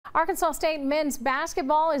Arkansas State men's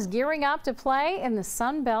basketball is gearing up to play in the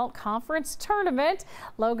Sun Belt Conference Tournament.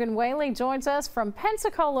 Logan Whaley joins us from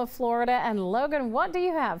Pensacola, Florida. And Logan, what do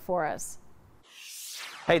you have for us?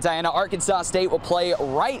 Hey Diana, Arkansas State will play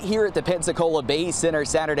right here at the Pensacola Bay Center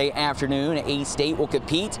Saturday afternoon. A-State will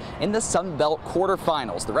compete in the Sun Belt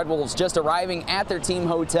quarterfinals. The Red Wolves just arriving at their team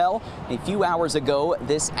hotel a few hours ago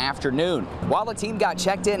this afternoon. While the team got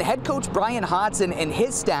checked in, head coach Brian Hodson and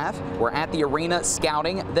his staff were at the arena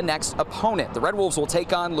scouting the next opponent. The Red Wolves will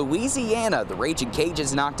take on Louisiana. The Raging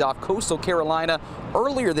Cajuns knocked off Coastal Carolina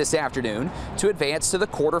earlier this afternoon to advance to the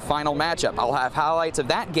quarterfinal matchup. I'll have highlights of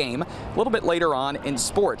that game a little bit later on in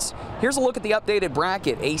sports. Here's a look at the updated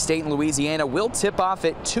bracket. A-State and Louisiana will tip off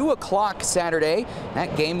at 2 o'clock Saturday.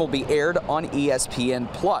 That game will be aired on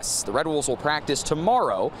ESPN+. The Red Wolves will practice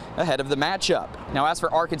tomorrow ahead of the matchup. Now, as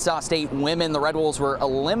for Arkansas State women, the Red Wolves were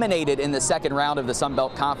eliminated in the second round of the Sun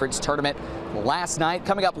Belt Conference Tournament last night.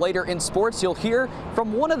 Coming up later in sports, you'll hear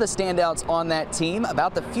from one of the standouts on that team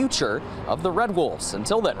about the future of the Red Wolves.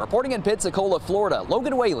 Until then, reporting in Pensacola, Florida,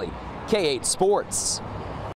 Logan Whaley, K8 Sports.